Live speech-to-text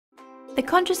The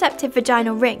contraceptive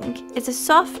vaginal ring is a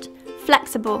soft,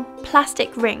 flexible,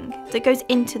 plastic ring that goes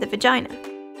into the vagina.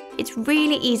 It's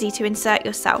really easy to insert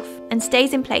yourself and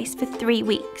stays in place for 3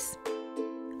 weeks.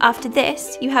 After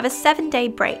this, you have a 7-day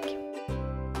break.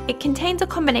 It contains a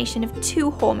combination of 2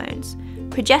 hormones,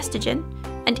 progestogen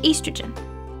and estrogen.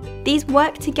 These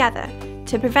work together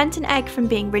to prevent an egg from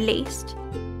being released,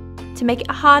 to make it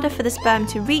harder for the sperm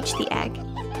to reach the egg,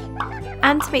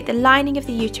 and to make the lining of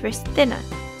the uterus thinner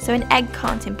so an egg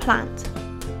can't implant.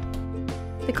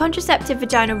 The contraceptive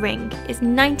vaginal ring is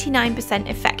 99%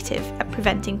 effective at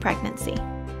preventing pregnancy.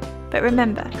 But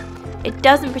remember, it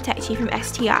doesn't protect you from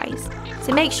STIs,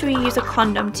 so make sure you use a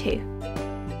condom too.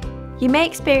 You may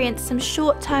experience some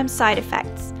short-term side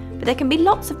effects, but there can be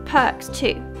lots of perks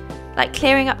too, like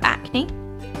clearing up acne,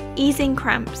 easing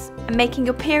cramps, and making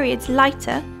your periods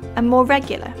lighter and more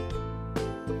regular.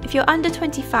 If you're under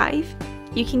 25,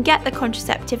 you can get the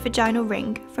contraceptive vaginal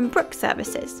ring from Brook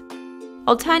services.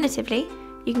 Alternatively,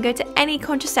 you can go to any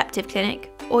contraceptive clinic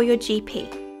or your GP.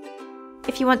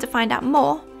 If you want to find out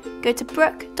more, go to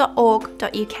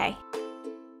brook.org.uk.